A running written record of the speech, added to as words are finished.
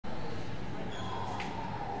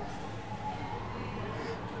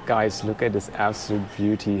Guys, look at this absolute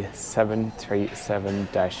beauty,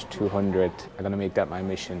 737-200. I'm gonna make that my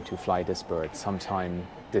mission to fly this bird sometime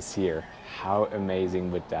this year. How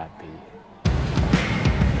amazing would that be?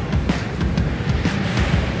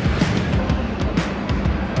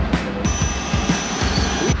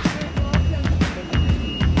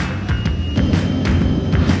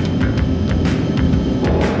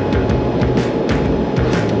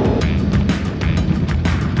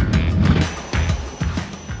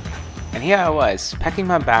 And here I was, packing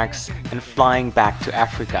my bags and flying back to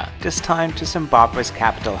Africa, this time to Zimbabwe's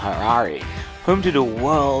capital Harare, home to the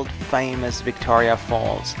world-famous Victoria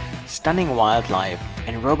Falls, stunning wildlife,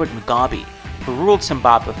 and Robert Mugabe, who ruled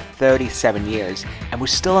Zimbabwe for 37 years and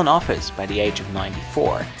was still in office by the age of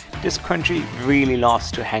 94. This country really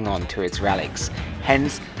loves to hang on to its relics,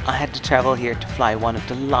 hence I had to travel here to fly one of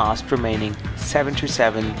the last remaining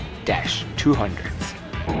 737-200s.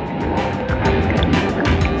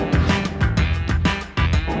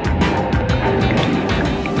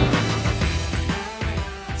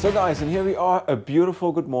 So guys, and here we are, a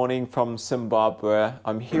beautiful good morning from Zimbabwe.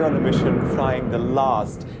 I'm here on a mission flying the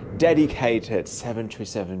last dedicated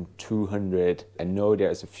 737-200. I know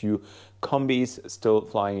there's a few combis still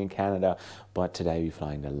flying in Canada, but today we're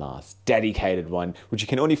flying the last dedicated one, which you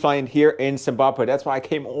can only fly in here in Zimbabwe. That's why I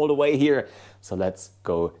came all the way here. So let's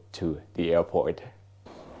go to the airport.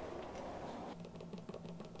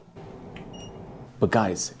 But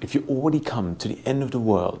guys, if you already come to the end of the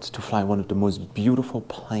world to fly one of the most beautiful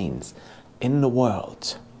planes in the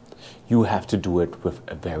world, you have to do it with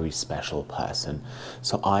a very special person.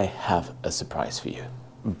 So I have a surprise for you.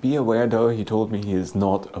 Be aware though, he told me he is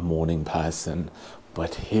not a morning person,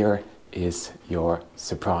 but here is your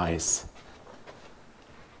surprise.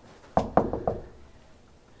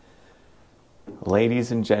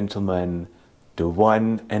 Ladies and gentlemen, the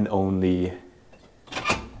one and only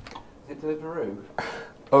Deliveroo.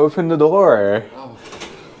 Open the door. Oh,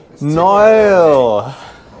 Niall!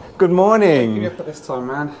 Good morning. Give me up at this time,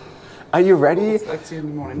 man. Are you ready? 4:30 in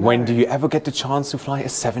the morning. When No. do you ever get the chance to fly a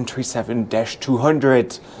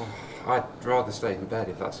 737-200? I'd rather stay in bed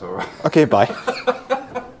if that's alright. Okay, bye.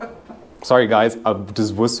 Sorry guys,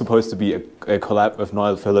 this was supposed to be a collab with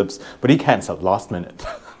Niall Phillips, but he cancelled last minute.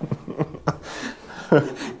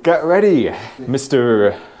 Get ready,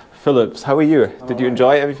 Mr. Phillips. How are you? Did you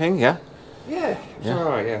enjoy everything? Yeah? Yeah, it's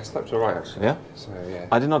alright, yeah. I slept alright actually. Yeah? So, yeah.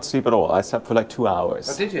 I did not sleep at all. I slept for like 2 hours.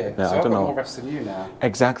 Oh, did you? Yeah, so I I've don't got know. more rest than you now.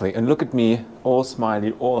 Exactly. And look at me, all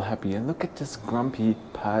smiley, all happy. And look at this grumpy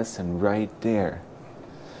person right there.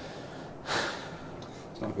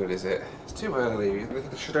 It's not good, is it? It's too early. There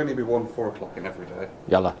should only be 4 o'clock in every day.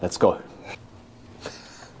 Yalla, let's go.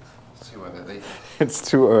 It's too early. It's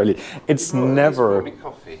too early. It's Well, never morning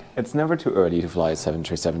coffee. It's never too early to fly a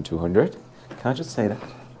 737-200. Can I just say that?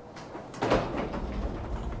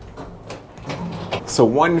 So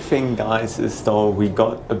one thing, guys, is though we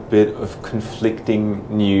got a bit of conflicting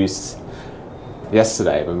news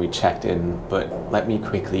yesterday when we checked in, but let me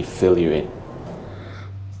quickly fill you in.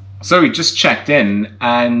 So we just checked in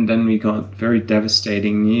and then we got very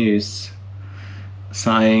devastating news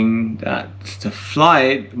saying that the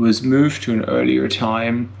flight was moved to an earlier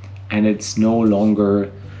time and it's no longer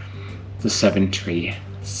the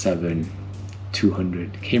 737-200.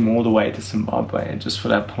 Came all the way to Zimbabwe just for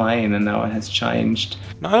that plane, and now it has changed.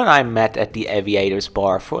 Niall and I met at the Aviators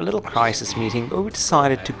bar for a little crisis meeting where we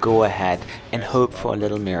decided to go ahead and hope for a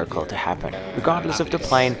little miracle to happen. Regardless of the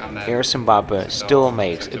plane, Air Zimbabwe still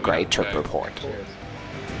makes a great trip report.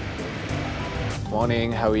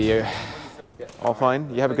 Morning, how are you? All fine?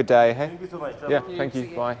 You have a good day, hey? Thank you so much. Yeah, thank you,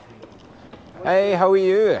 bye. Hey, how are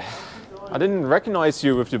you? I didn't recognize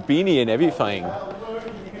you with the beanie and everything.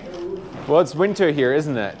 Well, it's winter here,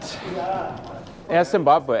 isn't it? Air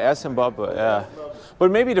Zimbabwe, yeah.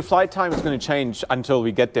 But maybe the flight time is going to change until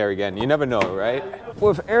we get there again. You never know, right?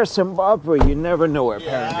 With Air Zimbabwe, you never know,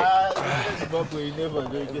 apparently.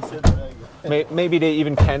 Maybe they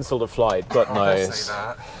even cancelled the flight. God knows.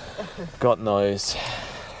 God knows.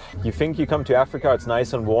 You think you come to Africa, it's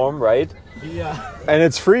nice and warm, right? Yeah. And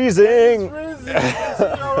it's freezing!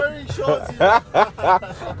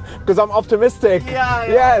 Because I'm optimistic. Yeah,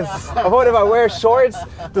 yes. I thought if I wear shorts,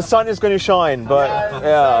 the sun is going to shine. But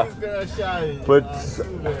yeah. But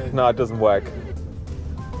no, it doesn't work.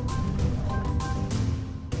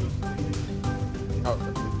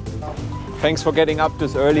 Thanks for getting up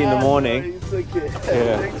this early in the morning. It's okay.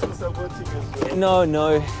 Yeah. Thanks for supporting us. No.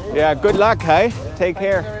 Yeah, good luck, hey? Take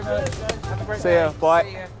care. See ya.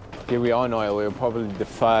 Bye. Here we are, Niall. We're probably the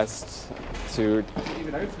first to...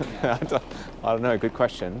 I don't know. Good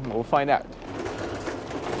question. We'll find out.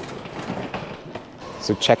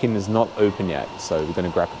 So check-in is not open yet, so we're going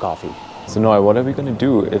to grab a coffee. So Noah, what are we going to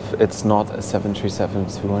do if it's not a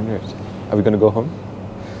 737-200? Are we going to go home?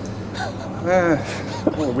 Well,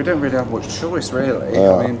 we don't really have much choice, really.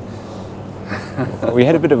 I mean, we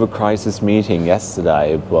had a bit of a crisis meeting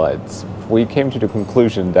yesterday, but we came to the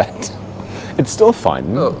conclusion that it's still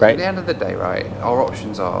fun, look, right? At the end of the day, right, our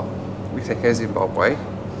options are we take Air Zimbabwe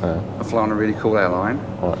and fly on a really cool airline,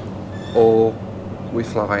 or we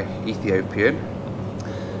fly Ethiopian,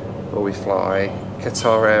 or we fly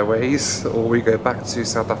Qatar Airways, or we go back to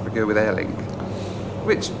South Africa with Airlink,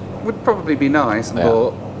 which would probably be nice,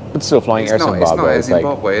 but still flying Air Zimbabwe. It's not Air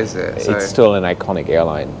Zimbabwe, is it? So it's still an iconic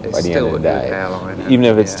airline by the end of the day. Airline, even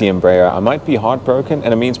if it's the Embraer, I might be heartbroken,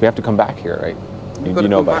 and it means we have to come back here, right? You've got to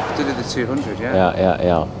come back to do the 200, yeah.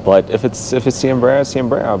 Yeah. But if it's the Embraer, it's the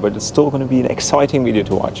Embraer. But it's still going to be an exciting video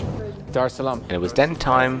to watch. Dar es Salaam. And it was then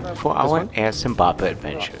time for our Air Zimbabwe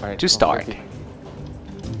adventure to start.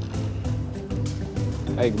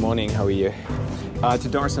 Hey, good morning. How are you? To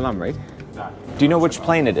Dar es Salaam, right? Do you know which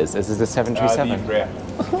plane it is? Is it the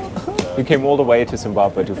 737? We came all the way to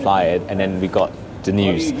Zimbabwe to fly it, and then we got the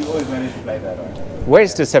news. You always manage to play that, right?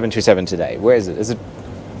 Where's the 737 today? Where is it?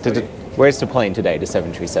 Where's the plane today, the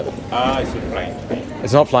 737? It's flying.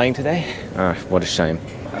 It's not flying today? Ah, what a shame.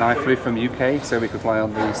 And I flew from UK so we could fly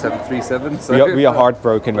on the 737. So We are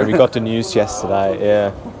heartbroken when we got the news yesterday,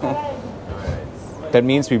 yeah. That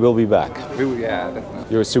means we will be back. Yeah, definitely.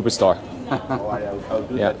 You're a superstar. I'll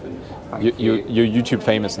do that for you. You're YouTube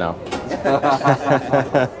famous now.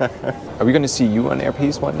 Are we going to see you on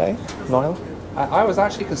Airpiece one day, Niall? I was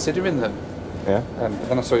actually considering them. Yeah.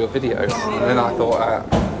 Then I saw your video, and then I thought,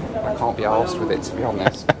 I can't be arsed with it, to be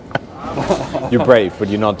honest. You're brave, but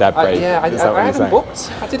you're not that brave. I had them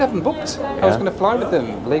booked. I did have them booked. I was going to fly with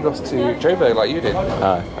them, Lagos to Joburg, like you did.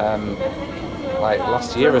 Like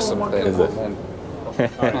last year or something. Is it?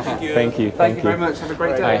 Thank you. Thank you very much. Have a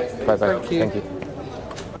great day. Bye. Thank you.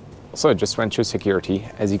 So I just went through security.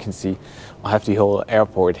 As you can see, I have the whole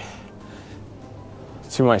airport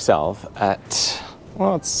to myself at,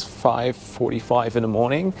 well, it's 5:45 in the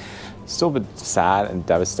morning. Still a bit sad and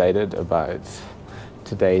devastated about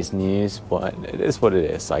today's news, but it is what it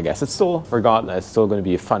is, I guess. It's still, regardless, still going to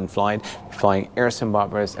be a fun flight. Flying Air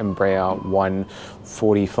Zimbabwe's Embraer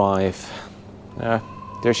 145.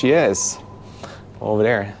 There she is, over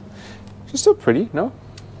there. She's still pretty, no?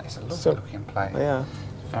 It's a lovely looking plane. Yeah.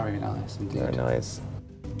 Very nice indeed. Very nice.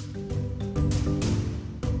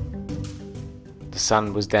 The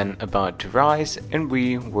sun was then about to rise and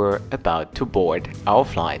we were about to board our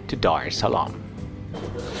flight to Dar es Salaam.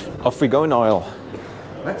 Off we go, Niall.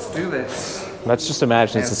 Let's do this. Let's just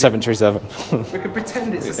imagine it's a 737. We can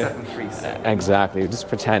pretend it's a 737. Exactly, just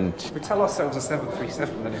pretend. If we tell ourselves a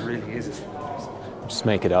 737, then it really is a 737. Just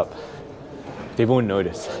make it up. They won't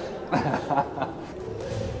notice.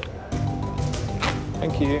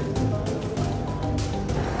 Thank you.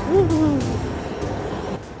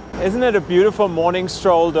 Isn't it a beautiful morning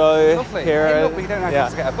stroll though? Lovely. Here. Hey, look, we don't have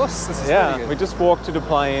to get a bus. This is really good. We just walked to the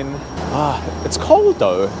plane. It's cold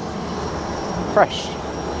though. Fresh.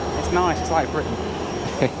 It's nice, it's like Britain.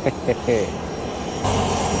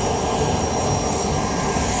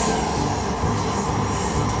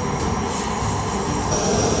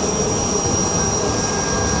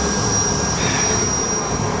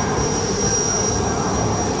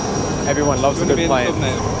 Everyone loves a good plane.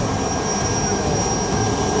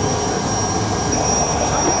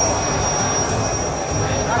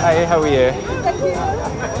 Hi, how are you?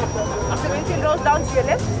 17 rows down to your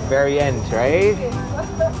left. Very end, right?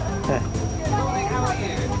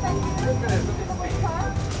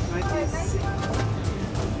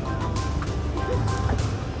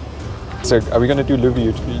 So, are we going to do Lou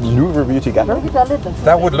review together?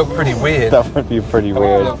 That would look pretty weird. That would be pretty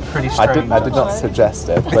weird. Pretty I did not suggest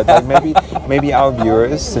it, but like maybe our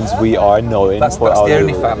viewers, since we are known for our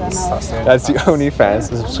OnlyFans. That's the OnlyFans.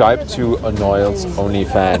 Subscribe to Noil's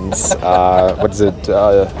OnlyFans. What is it?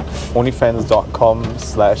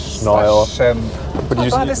 Onlyfans.com/Noil.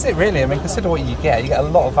 That's it, really. I mean, consider what you get. You get a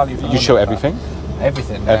lot of value for You show everything.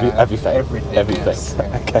 Everything. Everything. Yes,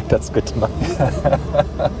 yeah. Okay, that's good to know.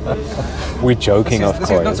 We're joking, of course.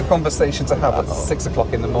 This is not a conversation to have at 6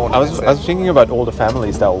 o'clock in the morning. I was thinking about all the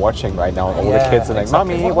families that are watching right now, all the kids are like,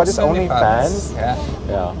 Mommy, what is OnlyFans?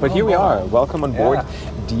 Yeah. But here we are. Welcome on board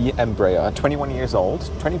the Embraer. 21 years old,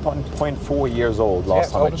 20.4 years old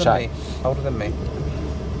last time I checked. Older than me.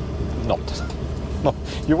 Not. No,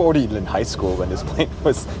 you were already in high school when this plane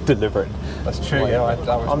was delivered. That's true, yeah. I was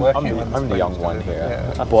working I'm the young one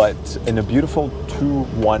here. Yeah. But in a beautiful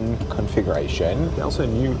 2-1 configuration. There's also a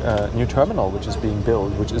new terminal which is being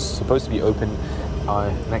built, which is supposed to be open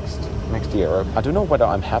next year. I don't know whether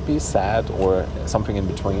I'm happy, sad, or something in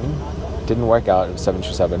between. Didn't work out with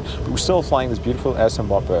 737, but we're still flying this beautiful Air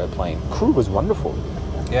Zimbabwe plane. Crew was wonderful.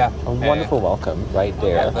 Yeah. A wonderful welcome right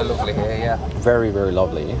there. Yeah, they're lovely here, yeah. Very, very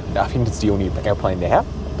lovely. I think it's the only airplane they have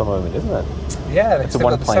at the moment, isn't it? Yeah, it's a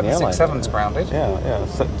one-plane airline. 767's grounded. Yeah.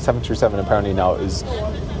 737 apparently now is,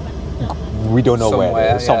 we don't know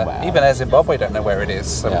where it is. Somewhere. Even Air Zimbabwe don't know where it is,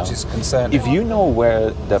 so which is concerning. If you know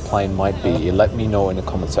where the plane might be, let me know in the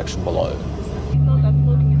comment section below.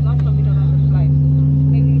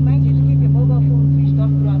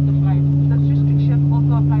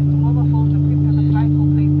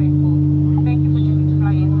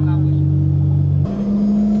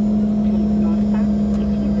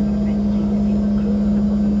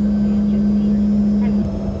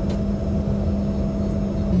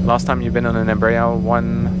 Last time you've been on an Embraer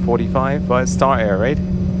 145 by Star Air, right?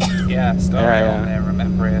 Yeah, Star Air on there,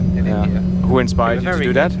 remember it in India. Who inspired you to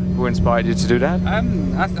do that? Who inspired you to do that? I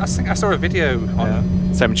think I saw a video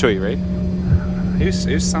on Sam Chui, right?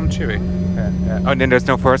 Who's Sam Chui? Yeah. Oh, and then there's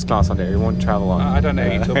no first class on there. You won't travel on. I don't know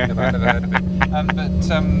who you're talking about. I've never heard of it.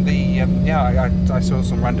 I saw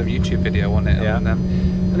some random YouTube video on it.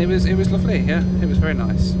 And it was lovely. Yeah, it was very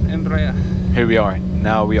nice. Embraer. Here we are.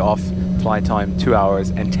 Now we're off. Flight time 2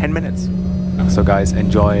 hours and 10 minutes. So guys,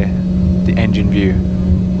 enjoy the engine view,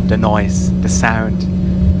 the noise, the sound,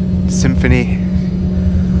 the symphony.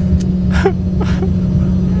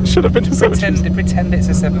 Should have been a 737. Pretend it's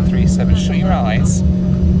a 737. Shut your eyes.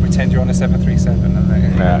 Pretend you're on a 737, and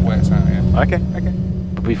then it works out. Yeah. Okay.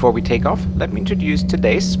 But before we take off, let me introduce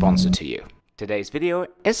today's sponsor to you. Today's video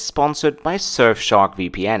is sponsored by Surfshark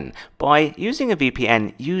VPN. By using a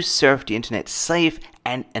VPN, you surf the internet safe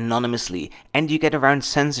and anonymously, and you get around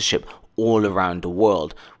censorship all around the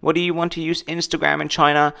world. Whether you want to use Instagram in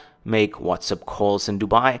China, make WhatsApp calls in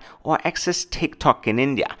Dubai, or access TikTok in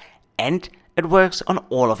India. And it works on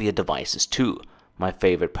all of your devices too. My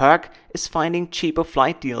favorite perk is finding cheaper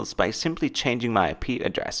flight deals by simply changing my IP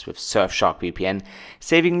address with Surfshark VPN,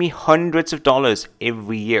 saving me hundreds of dollars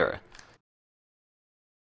every year.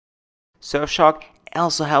 Surfshark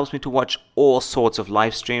also helps me to watch all sorts of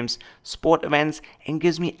live streams, sport events, and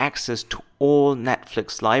gives me access to all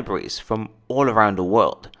Netflix libraries from all around the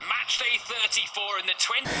world. Match day 34 in the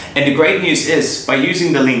 20. And the great news is, by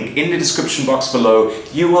using the link in the description box below,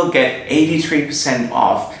 you will get 83%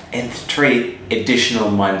 off and 3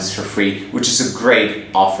 additional months for free, which is a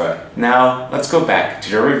great offer. Now, let's go back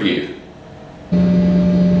to the review.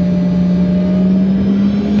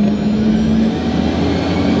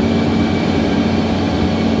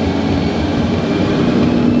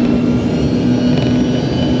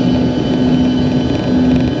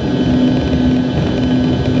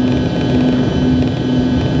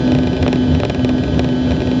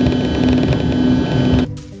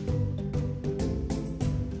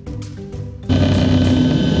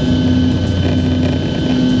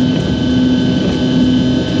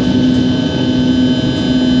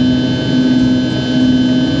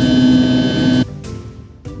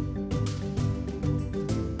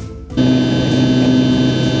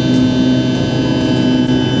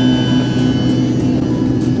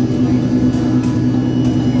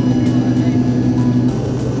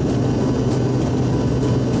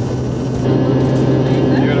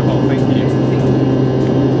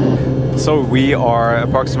 So we are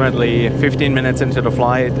approximately 15 minutes into the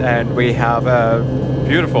flight, and we have a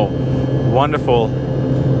beautiful, wonderful,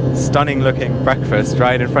 stunning looking breakfast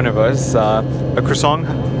right in front of us. A croissant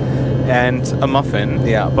and a muffin,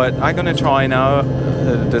 but I'm gonna try now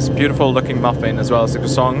this beautiful looking muffin as well as the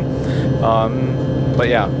croissant. But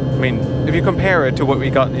yeah, I mean, if you compare it to what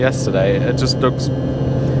we got yesterday, it just looks,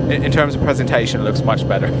 in terms of presentation, it looks much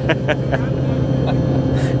better.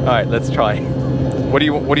 Alright, let's try. What do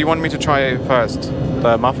you want me to try first?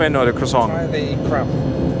 The muffin or the croissant? Try the crab.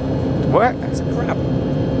 What? It's a crab.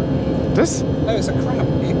 This? No, it's a crab.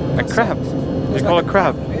 A crab? You call it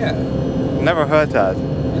crab? Yeah. Never heard that.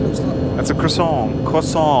 It looks like... It's a croissant.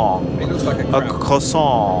 Croissant. It looks like a crab. A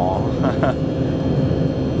croissant.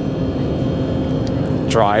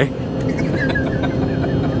 Dry.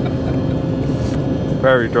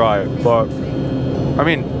 Very dry, but I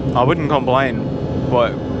mean, I wouldn't complain,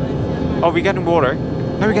 but oh, we're getting water.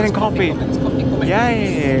 No, we're getting coffee.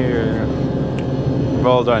 Yay!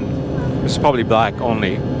 Well done. This is probably black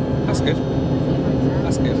only. That's good.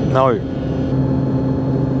 That's good. No.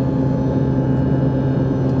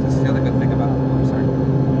 This is the other good thing about it. I'm sorry.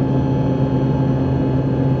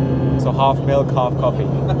 So half milk, half coffee.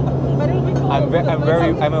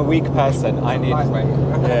 I'm a weak person. I need. Nice, mate.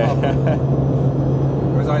 Yeah.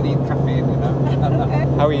 Whereas I need caffeine, you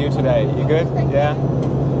know. How are you today? You good? Yeah?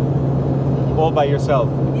 All by yourself?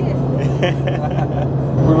 Yes.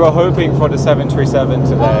 We were hoping for the 737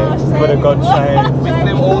 today, but it got changed. We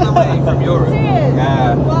flew all the way from Europe to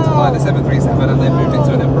fly the 737 and then moved it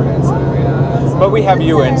to an Embraer. So, yeah, so. But we have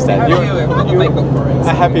you instead. We've got the make up for it.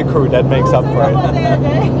 A happy crew that makes up for it.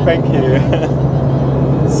 Thank you.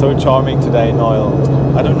 So charming today, Noel.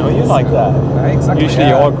 I don't know you like that. Exactly. Usually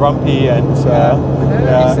you're all grumpy and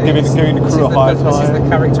giving the crew a hard time. This is the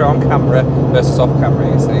character on camera versus off camera,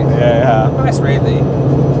 you see. Yeah. Nice, really.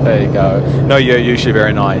 There you go. No, you're usually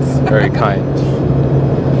very nice, very kind.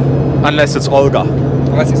 Unless it's Olga.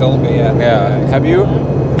 Unless it's Olga, yeah. Yeah.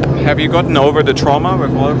 Have you gotten over the trauma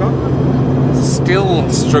with Olga? Still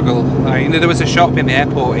struggle. You know, there was a shop in the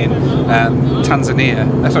airport in Tanzania.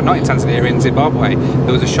 Sorry, not in Tanzania, in Zimbabwe.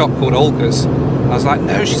 There was a shop called Olga's. I was like,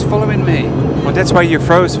 no, she's following me. Well, that's why you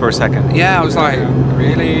froze for a second. Yeah, I was like,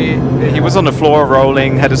 really? He was on the floor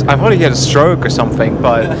rolling. I thought he had a stroke or something,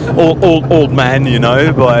 but old man, you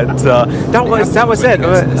know. But that was it.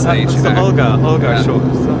 Olga short.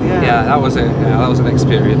 So, yeah, that was it. Yeah, that was an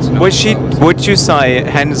experience. Was she? Would you say,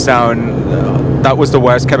 hands down, that was the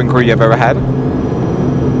worst cabin crew you've ever had?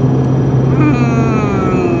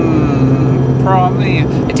 Probably.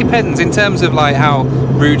 It depends in terms of like how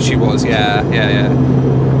rude she was. Yeah.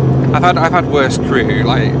 I've had worse crew.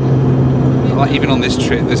 Like even on this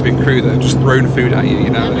trip, there's been crew that have just thrown food at you. You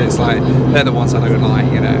know, and it's like they're the ones I don't like.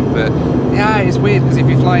 You know, but yeah, it's weird because if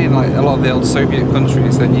you fly in like a lot of the old Soviet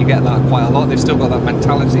countries, then you get that quite a lot. They've still got that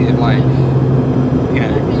mentality of like, you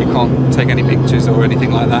know, you can't take any pictures or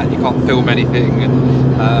anything like that. You can't film anything,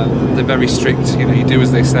 and they're very strict. You know, you do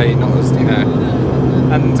as they say, not as you know.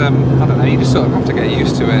 And I don't know, you just sort of have to get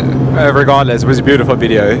used to it. Regardless, it was a beautiful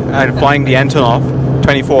video. And flying the Antonov,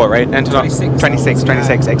 24, right? Antonov,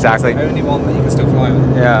 26, exactly. The only one that you can still fly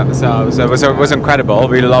with. Yeah, so it was incredible.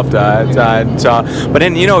 We loved that. And, but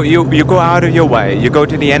then, you know, you go out of your way, you go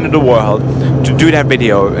to the end of the world to do that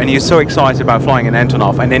video, and you're so excited about flying an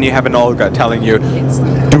Antonov, and then you have an Olga telling you,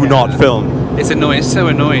 do not film. It's annoying, it's so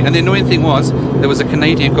annoying. And the annoying thing was, there was a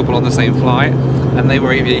Canadian couple on the same flight, and they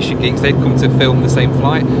were aviation geeks. They'd come to film the same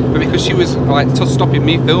flight, but because she was like stopping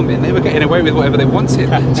me filming, they were getting away with whatever they wanted.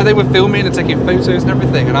 So they were filming and taking photos and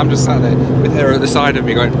everything, and I'm just sat there with her at the side of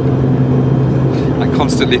me going, like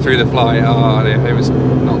constantly through the flight. Oh, it was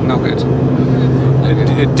not good.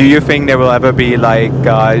 Do you think there will ever be like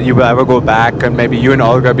you will ever go back and maybe you and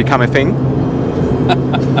Olga become a thing?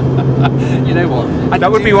 You know what?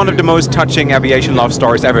 That would be one of the most touching aviation love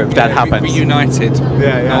stories ever if that happens. Reunited.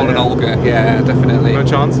 Noel and Olga. Yeah, definitely. No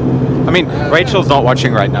chance? I mean, Rachel's not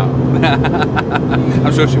watching right now.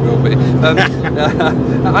 I'm sure she will be. You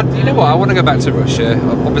know what? I want to go back to Russia.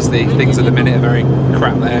 Obviously, things at the minute are very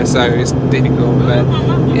crap there, so it's difficult. But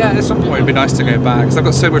yeah, at some point it'd be nice to go back because I've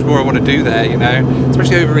got so much more I want to do there. You know,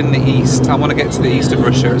 especially over in the east. I want to get to the east of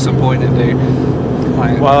Russia at some point and do.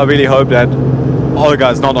 Like, well, I really hope that Olga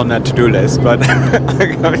is not on that to-do list, but I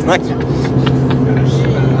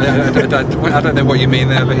don't know what you mean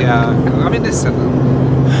there, but yeah, I mean this.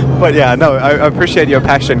 But yeah, no, I appreciate your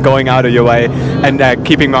passion going out of your way and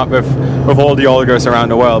keeping up with all the Olgas around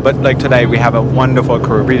the world. But like today, we have a wonderful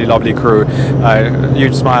crew, really lovely crew,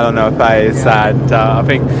 huge smile on our face, and I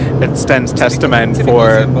think it stands testament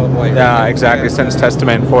for exactly stands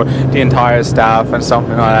testament for the entire staff and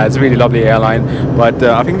something like that. It's a really lovely airline. But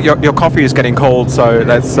I think your coffee is getting cold, so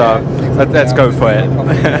let's go for it.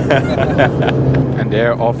 And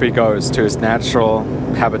there off he goes to his natural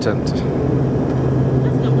habitat.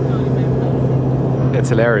 It's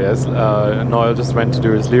hilarious. Noel just went to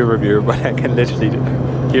do his Leo review, but I can literally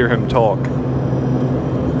hear him talk.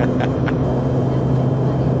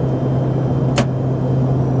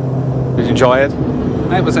 Did you enjoy it?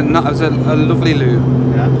 It was a lovely loo.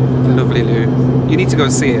 Yeah. A lovely loo. You need to go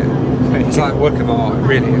and see it. It's like a work of art. It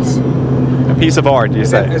really is. A piece of art, you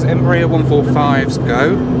say? As Embraer 145s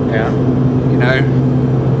go. Yeah. You know,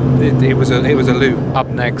 it was a loo. Up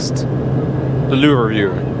next, the Loo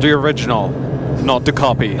review, the original, not the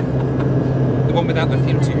copy. The one without the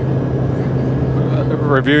theme tune.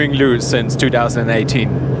 Reviewing Loos since 2018.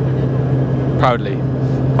 Proudly.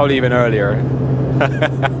 Probably even earlier.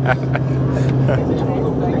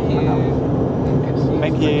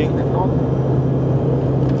 Thank you.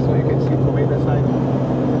 So you can see from either side.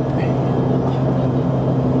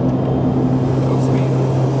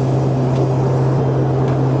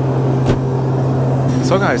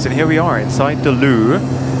 So guys, and here we are inside the loo.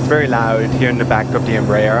 It's very loud here in the back of the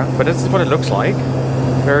Embraer, but this is what it looks like.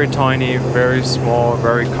 Very tiny, very small,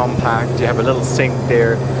 very compact. You have a little sink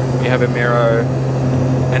there, you have a mirror,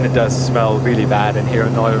 and it does smell really bad in here.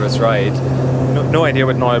 Noel was right. No idea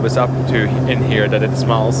what Noel was up to in here that it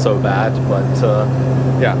smells so bad, but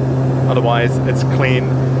yeah, otherwise it's clean.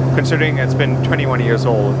 Considering it's been 21 years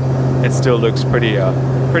old, it still looks pretty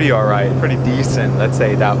alright, pretty decent, let's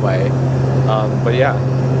say it that way. But yeah,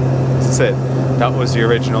 this is it. That was the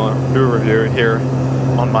original Lou review here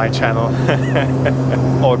on my channel.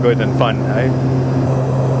 All good and fun, eh?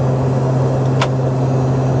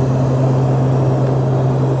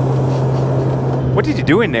 What did you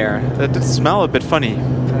do in there? That did smell a bit funny.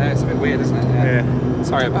 It's a bit weird, isn't it? Yeah.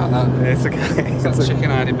 Sorry about that. It's okay. It's that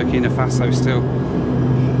chicken I had in Burkina Faso still.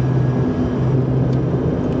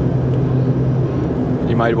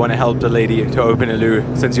 You might want to help the lady to open a loo,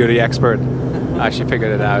 since you're the expert. She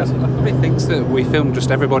figured it out. Everybody thinks that we film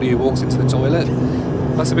just everybody who walks into the toilet.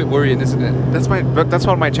 That's a bit worrying, isn't it? That's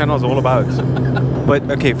what my channel is all about. But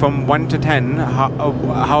okay, from 1 to 10,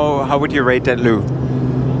 how would you rate that loo?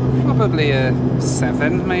 Probably a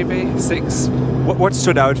 7, maybe 6. What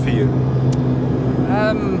stood out for you?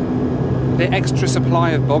 The extra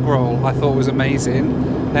supply of bog roll I thought was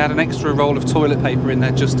amazing. They had an extra roll of toilet paper in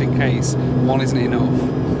there just in case one isn't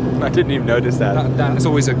enough. I didn't even notice that. That's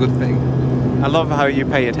always a good thing. I love how you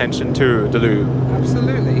pay attention to the loo.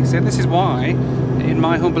 Absolutely. So this is why, in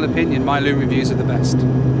my humble opinion, my loo reviews are the best.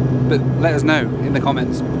 But let us know in the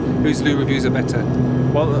comments whose loo reviews are better.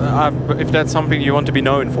 Well, if that's something you want to be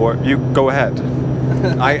known for, you go ahead.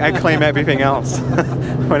 I claim everything else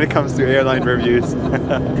when it comes to airline reviews.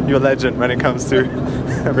 You're a legend when it comes to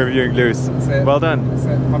reviewing loos. Well done. That's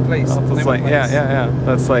it. My place. That's like, yeah.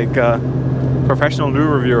 That's like professional loo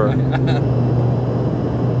reviewer.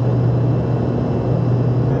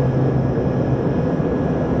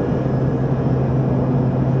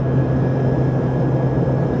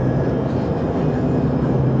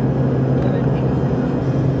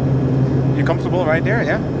 You comfortable right there?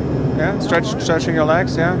 Yeah. Yeah. Stretching your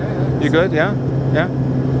legs. Yeah. You good? Yeah. Yeah.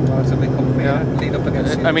 Relatively comfy. Yeah. Lean up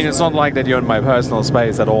against I mean, it's not like that you're in my personal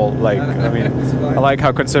space at all. Like, I mean, I like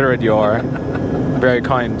how considerate you are. Very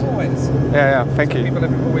kind. Always. Yeah. Thank you. People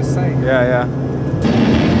have always say. Yeah.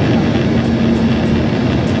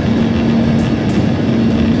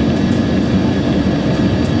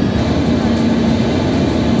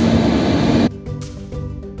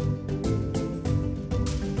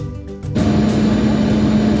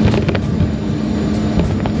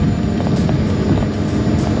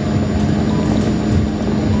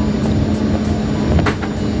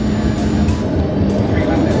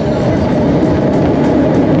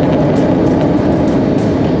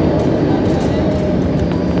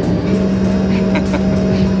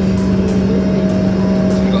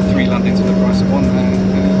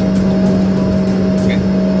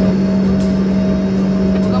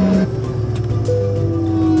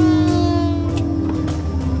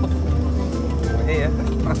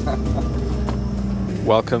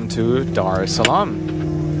 Welcome to Dar es Salaam.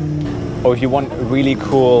 Oh, if you want a really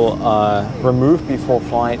cool remove before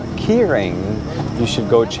flight keyring, you should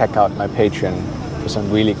go check out my Patreon for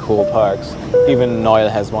some really cool perks. Even Noel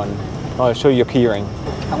has one. I'll show you your keyring.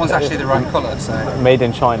 That one's actually the right colour, so. Made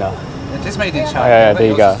in China. It is made in China. Yeah, there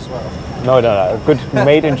you go. Well. No. Good.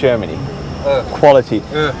 Made in Germany. Quality.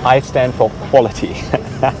 I stand for quality.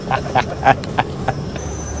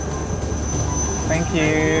 Thank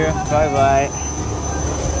you. Bye-bye.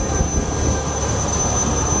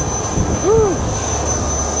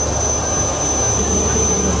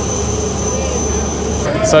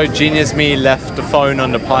 So genius me left the phone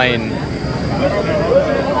on the plane.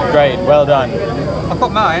 Great, well done. I've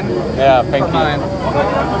got mine. Yeah, thank you. Mine.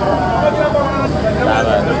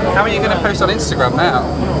 How are you going to post on Instagram now?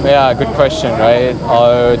 Yeah, good question, right?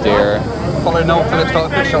 Oh dear. Follow Noel Phillips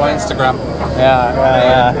official on Instagram.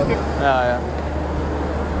 Yeah.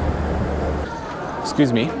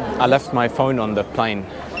 Excuse me, I left my phone on the plane.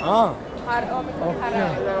 Oh.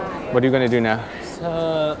 Okay. What are you going to do now?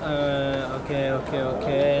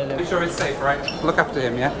 Okay. Be sure it's safe, right? Look after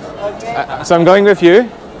him, yeah? So I'm going with you.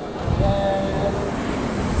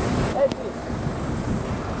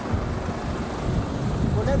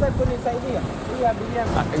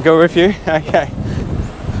 Go with you? Okay.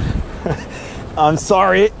 I'm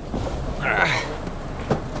sorry.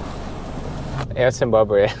 Air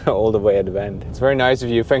Zimbabwe all the way at the bend. It's very nice of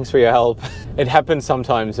you. Thanks for your help. It happens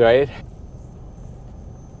sometimes, right?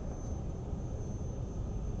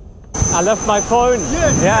 I left my phone.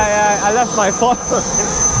 Yes. Yeah, I left my phone.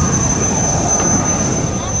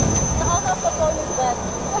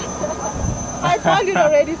 I found it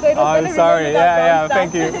already, so it was I'm sorry. Yeah.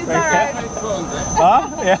 Thank you. It's alright. Huh?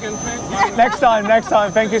 Yeah. Next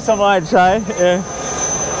time. Thank you so much. Yeah.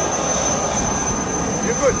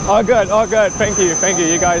 You're good. good. All good, all good. Thank you, thank you.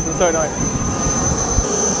 You guys are so nice.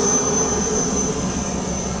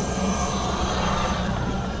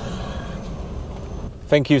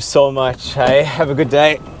 Thank you so much. Hey, have a good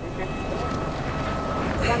day.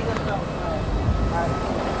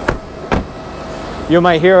 You're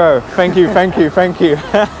my hero. Thank you, thank you, thank you.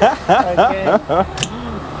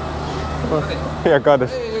 Yeah, got it.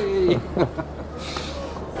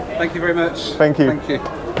 Thank you very much. Thank you. Thank you.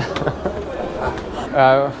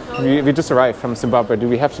 We just arrived from Zimbabwe. Do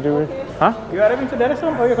we have to do it? Huh? You are arriving to Dar es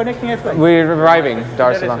Salaam or you're connecting as well? We're arriving,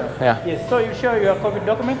 Dar es Salaam. Yeah. Yes, so you show your COVID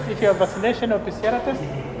documents. If you have vaccination or PCR test,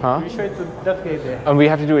 Huh? you show it to that guy there. And we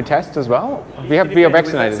have to do a test as well? We are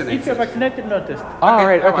vaccinated. If you're vaccinated, no test. Oh, all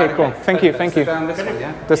right, okay, cool. Thank you, thank you. Down this way,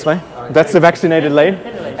 yeah? This way? That's the vaccinated lane?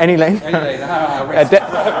 Any lane?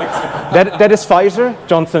 That is Pfizer,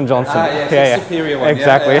 Johnson Johnson. Yes, yeah, superior one.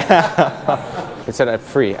 Exactly. Yeah. It said I'm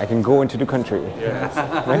free. I can go into the country.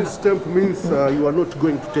 This stamp means you are not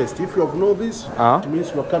going to test. If you have know this, it means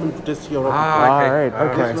you are coming to test here. All right,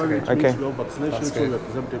 okay. Okay. You have vaccination, so you are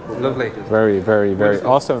exempted from Lovely. Very, very, very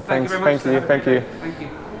awesome. Thanks, Thank you very much. thank you. Thank you.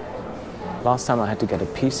 Last time I had to get a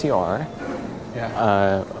PCR.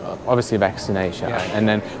 Yeah. Obviously vaccination, Yeah. and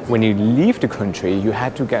then when you leave the country, you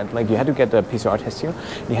had to get the PCR test here.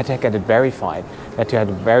 You had to get it verified. You had to have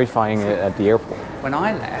it verifying it at the airport. When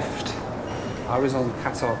I left, I was on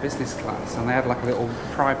Qatar business class, and they had like a little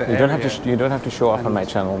private You don't have to show off on my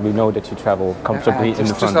channel. We know that you travel comfortably in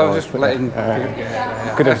the front. I was just letting.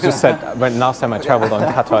 Could have just said when last time I traveled on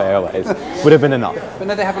Qatar Airways would have been enough. But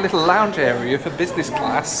no, they have a little lounge area for business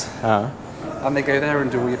class. And they go there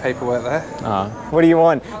and do all your paperwork there. What do you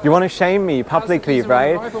want? You want to shame me publicly,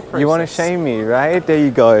 right? You want to shame me, right? There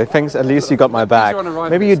you go. Thanks. At least you got my back.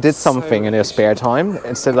 Maybe you did something in your spare time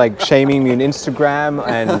instead of like shaming me on Instagram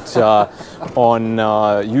and on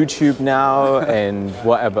YouTube now and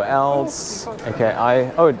whatever else. Okay.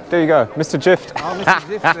 Oh, there you go, Mr. Gift. Oh, Mr.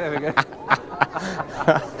 Gift, there we go.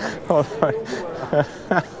 Hold on.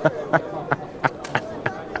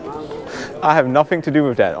 I have nothing to do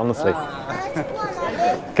with that, honestly.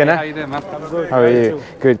 Can I? How you doing, man? How are you?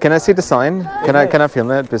 Good. Can I see the sign? Can I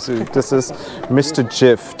film it? This is Mr.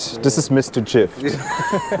 Gift. This is Mr. Gift.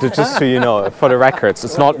 Just so you know, for the records,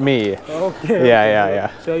 it's not me. Okay. Yeah.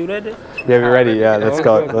 So are you ready? Yeah, we're ready. Yeah, let's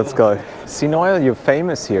go. Let's go. See, Noel, you're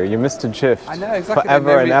famous here. You're Mr. Gift. I know exactly.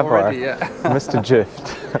 Forever and ever. Already, yeah. Mr.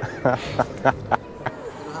 Gift.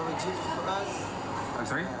 I'm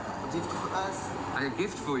sorry? A gift for us? A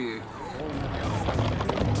gift for you.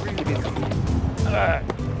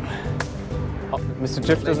 Oh, Mr.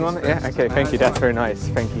 Gift doesn't want it? Yeah, okay, thank you. That's very nice.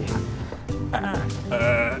 Thank you.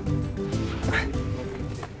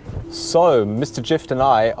 So, Mr. Gift and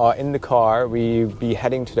I are in the car. We'll be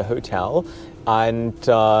heading to the hotel and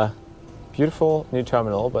beautiful new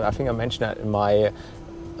terminal, but I think I mentioned that in my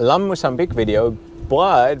Lam Mozambique video.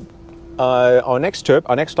 But our next trip,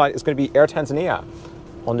 our next flight is going to be Air Tanzania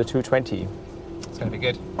on the 220. It's going to be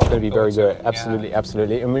good. It's going to be very good. Absolutely,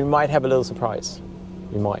 absolutely. And we might have a little surprise.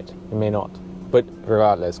 We might. We may not. But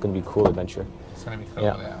regardless, it's going to be a cool adventure. It's going to be cool,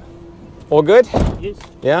 yeah. All good? Yes.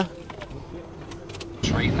 Yeah?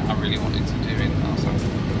 Train that I really wanted to do in also.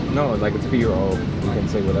 No, like it's B-roll. You can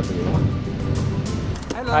say whatever you want.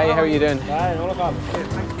 Hello. Hi, how are you doing? Hi, welcome.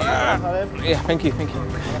 Yeah, thank you.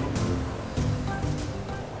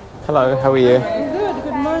 Hello, how are you? Good,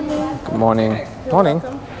 good morning. Good morning. Morning.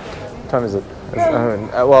 What time is it?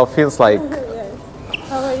 Well, it feels like...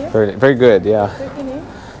 How are you? Very good, yeah. Taking in?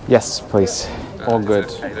 Yes, please. All good,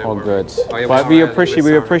 all good. yeah, But we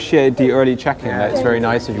appreciate the early check-in. That's very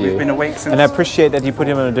nice of you. You've been awake since... And I appreciate that you put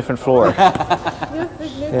him on a different floor.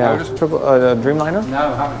 Yeah, Dreamliner? No,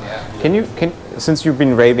 I haven't yet. Since you've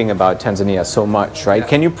been raving about Tanzania so much, right? Yeah.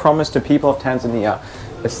 Can you promise the people of Tanzania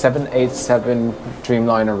a 787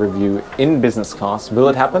 Dreamliner review in business class? Will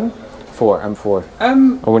it happen? I'm for.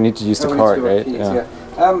 Or we need to use the card, right? Yeah,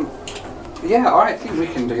 I think we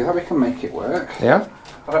can do that. We can make it work. Yeah?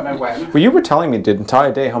 I don't know when. Well, you were telling me the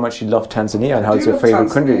entire day how much you love Tanzania and how it's your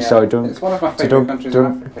favorite country. So it's one of my favorite countries in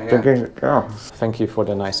Africa. Thank you for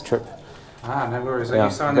the nice trip. No worries. Are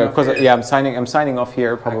you signing off here? Yeah, I'm signing off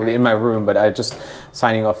here, probably in my room, but I'm just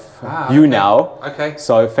signing off you now. Okay.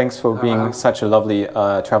 So thanks for being such a lovely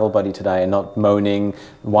travel buddy today and not moaning,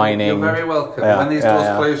 whining. You're very welcome. When these doors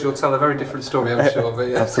close, you'll tell a very different story, I'm sure. But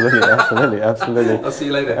yeah. Absolutely. I'll see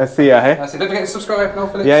you later. I'll see you, hey? Don't forget to subscribe, no,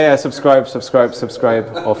 Felix? Yeah, subscribe.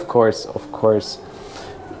 Of course.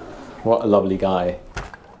 What a lovely guy.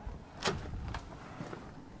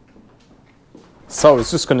 So I was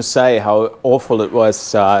just going to say how awful it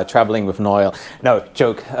was traveling with Noel. No,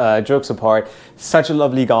 jokes apart. such a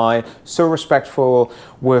lovely guy, so respectful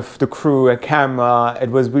with the crew and camera. It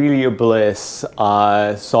was really a bliss.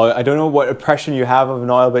 So I don't know what impression you have of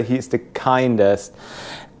Noel, but he's the kindest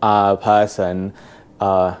person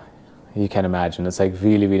you can imagine. It's like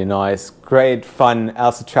really, really nice, great fun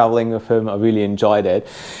also traveling with him. I really enjoyed it.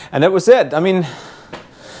 And that was it. I mean,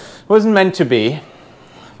 it wasn't meant to be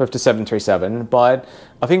with the 737, but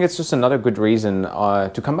I think it's just another good reason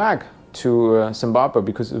to come back to Zimbabwe,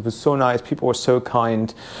 because it was so nice. People were so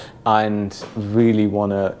kind and really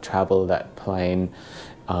want to travel that plane.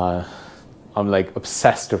 I'm like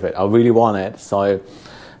obsessed with it. I really want it. So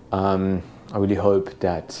I really hope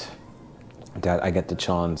that I get the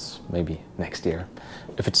chance maybe next year,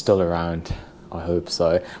 if it's still around. I hope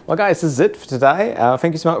so. Well guys, this is it for today.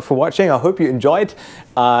 Thank you so much for watching. I hope you enjoyed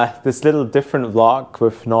this little different vlog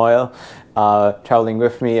with Noel traveling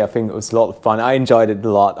with me. I think it was a lot of fun. I enjoyed it a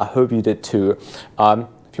lot. I hope you did too.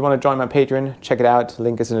 If you want to join my Patreon, check it out.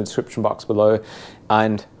 Link is in the description box below.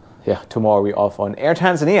 And yeah, tomorrow we're off on Air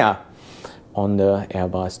Tanzania on the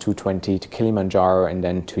Airbus 220 to Kilimanjaro and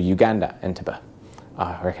then to Uganda, Entebbe.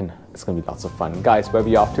 I reckon it's going to be lots of fun. Guys, wherever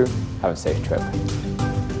you're off to, have a safe trip.